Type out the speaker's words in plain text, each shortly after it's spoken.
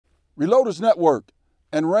Reloaders Network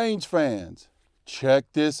and range fans, check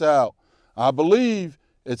this out. I believe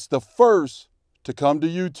it's the first to come to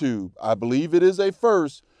YouTube. I believe it is a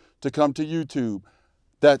first to come to YouTube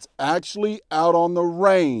that's actually out on the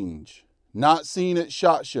range, not seen at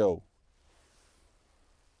SHOT Show.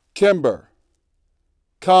 Kimber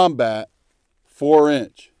Combat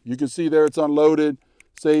 4-inch. You can see there it's unloaded,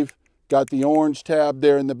 safe, got the orange tab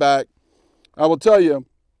there in the back. I will tell you,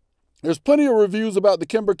 there's plenty of reviews about the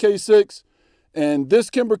Kimber K6, and this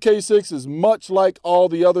Kimber K6 is much like all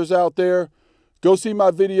the others out there. Go see my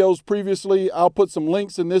videos previously. I'll put some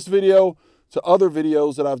links in this video to other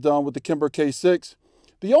videos that I've done with the Kimber K6.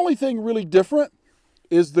 The only thing really different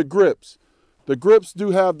is the grips. The grips do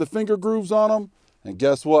have the finger grooves on them, and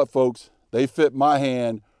guess what, folks? They fit my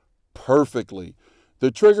hand perfectly. The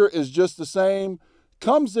trigger is just the same.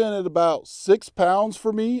 Comes in at about 6 pounds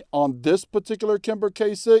for me on this particular Kimber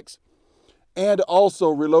K6, and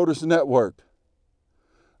also Reloaders Network.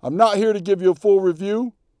 I'm not here to give you a full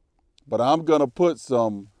review, but I'm gonna put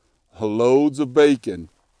some loads of bacon.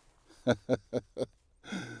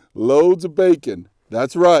 Loads of bacon.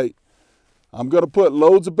 That's right. I'm gonna put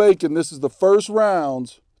loads of bacon. This is the first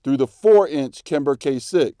rounds through the 4-inch Kimber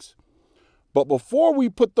K6. But before we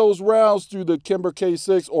put those rounds through the Kimber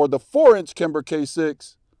K6 or the 4-inch Kimber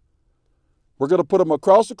K6, we're going to put them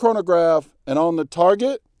across the chronograph, and on the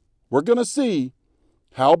target, we're going to see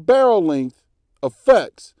how barrel length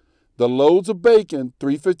affects the loads of bacon,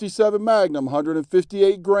 357 Magnum,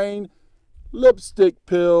 158 grain lipstick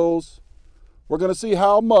pills. We're going to see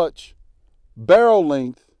how much barrel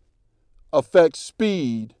length affects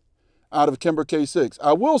speed out of Kimber K6.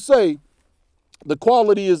 I will say the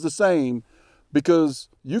quality is the same, because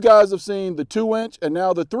you guys have seen the 2-inch and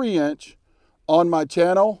now the 3-inch on my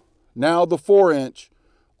channel, now the 4-inch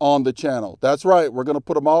on the channel. That's right, we're going to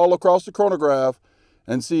put them all across the chronograph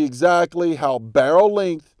and see exactly how barrel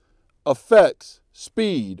length affects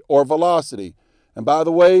speed or velocity. And by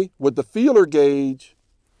the way, with the feeler gauge,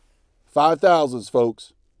 5,000s,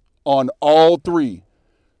 folks, on all three.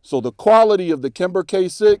 So the quality of the Kimber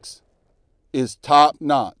K6 is top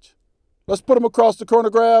notch. Let's put them across the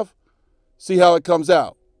chronograph, see how it comes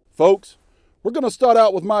out. Folks, we're going to start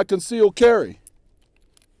out with my Conceal carry.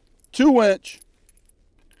 2-inch,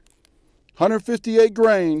 158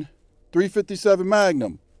 grain, 357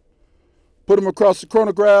 Magnum. Put them across the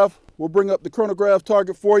chronograph. We'll bring up the chronograph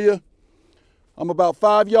target for you. I'm about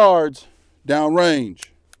 5 yards down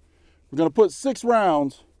range. We're going to put 6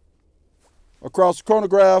 rounds across the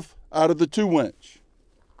chronograph out of the 2-inch.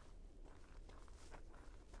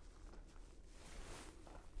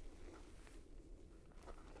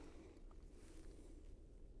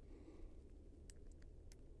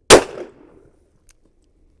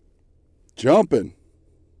 Jumping.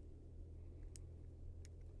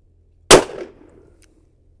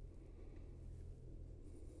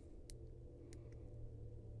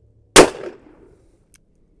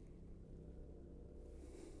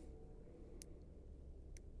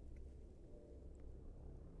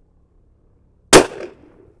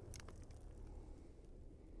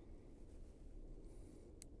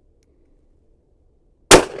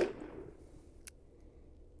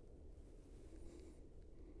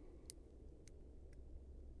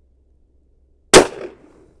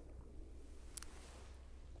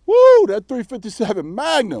 Woo, that 357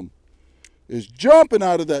 Magnum is jumping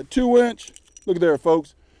out of that 2-inch. Look there,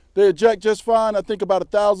 folks. They eject just fine. I think about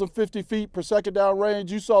 1,050 feet per second down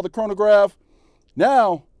range. You saw the chronograph.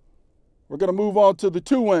 Now, we're going to move on to the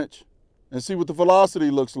 2-inch and see what the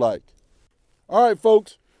velocity looks like. All right,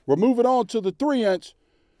 folks, we're moving on to the 3-inch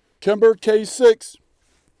Kimber K6.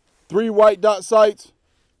 3 white dot sights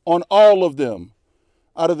on all of them.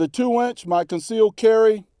 Out of the 2-inch, my Conceal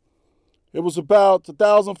carry, it was about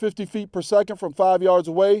 1,050 feet per second from 5 yards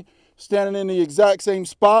away, standing in the exact same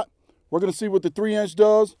spot. We're going to see what the 3-inch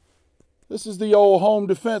does. This is the old home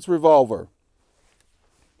defense revolver.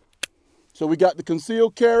 So we got the Conceal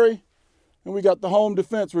carry and we got the home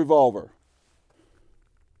defense revolver.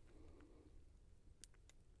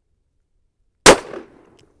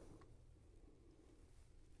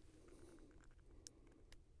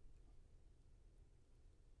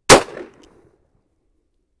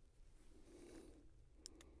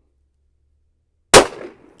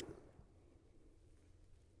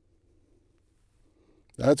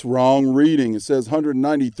 That's wrong reading. It says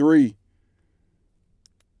 193.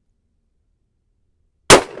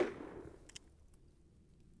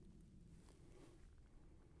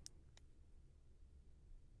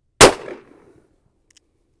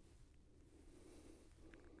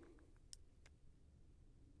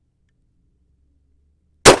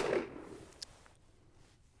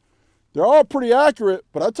 They're all pretty accurate,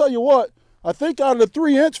 but I tell you what, I think out of the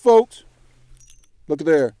 3-inch, folks, look at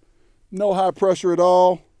there, no high pressure at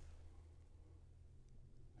all.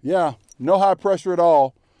 Yeah, no high pressure at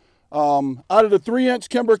all. Out of the 3-inch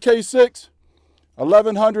Kimber K6,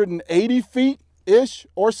 1,180 feet-ish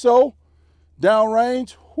or so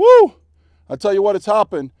downrange. Woo! I tell you what, it's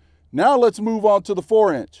hopping. Now let's move on to the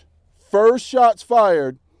 4-inch. First shots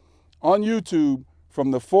fired on YouTube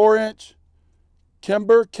from the 4-inch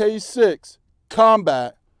Kimber K6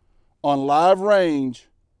 Combat on live range,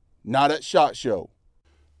 not at SHOT Show.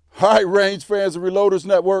 All right, range fans of Reloaders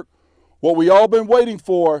Network, what we all been waiting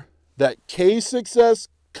for, that K6s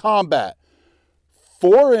Combat.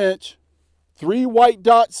 4-inch, 3 white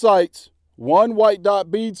dot sights, 1 white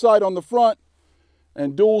dot bead sight on the front,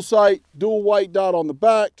 and dual sight, dual white dot on the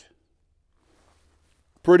back.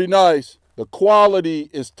 Pretty nice. The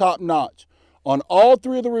quality is top notch. On all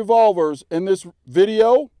 3 of the revolvers in this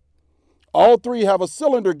video, all 3 have a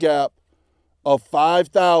cylinder gap of 5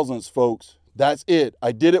 thousandths, folks. That's it.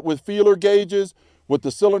 I did it with feeler gauges, with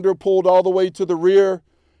the cylinder pulled all the way to the rear.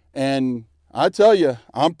 And I tell you,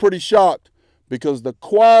 I'm pretty shocked because the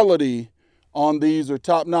quality on these are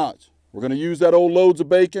top notch. We're going to use that old loads of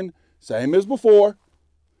bacon, same as before.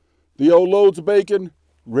 The old loads of bacon,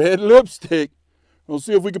 red lipstick. We'll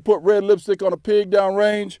see if we can put red lipstick on a pig down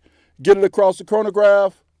range, get it across the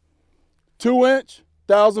chronograph. 2-inch,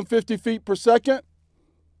 1,050 feet per second.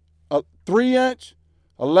 3-inch,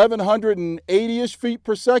 1,180-ish feet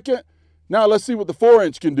per second. Now let's see what the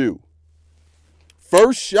 4-inch can do.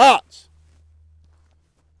 First shots.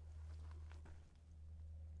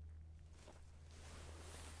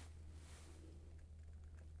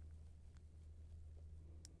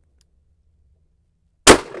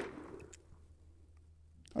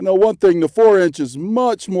 I know one thing, the 4-inch is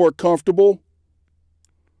much more comfortable.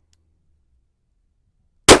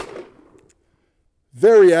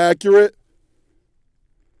 Very accurate.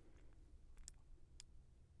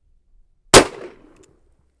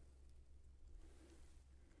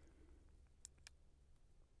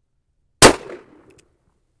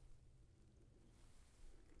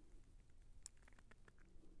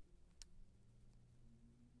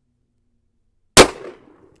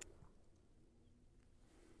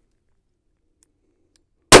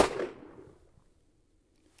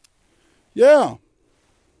 Yeah.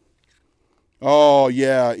 Oh,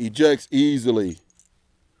 yeah, ejects easily.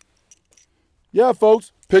 Yeah,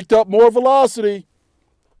 folks, picked up more velocity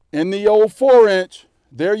in the old 4-inch.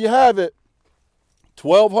 There you have it.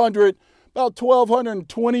 1,200, about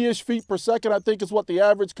 1,220-ish feet per second, I think is what the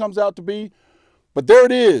average comes out to be. But there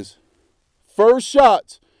it is. First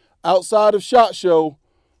shots outside of SHOT Show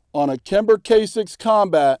on a Kimber K6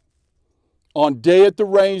 Combat on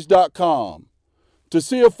dayattherange.com. To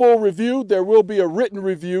see a full review, there will be a written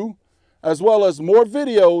review as well as more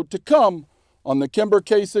video to come on the Kimber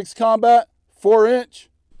K6 Combat 4-inch.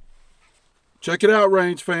 Check it out,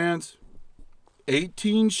 range fans.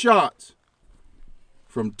 18 shots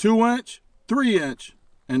from 2-inch, 3-inch,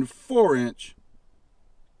 and 4-inch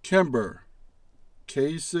Kimber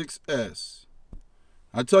K6s.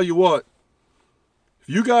 I tell you what, if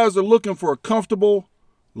you guys are looking for a comfortable,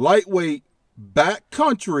 lightweight,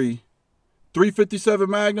 backcountry 357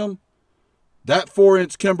 Magnum, that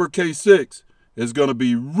 4-inch Kimber K6 is going to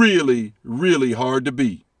be really, really hard to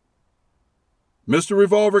beat. Mr.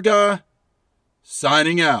 Revolver Guy,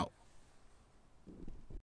 signing out.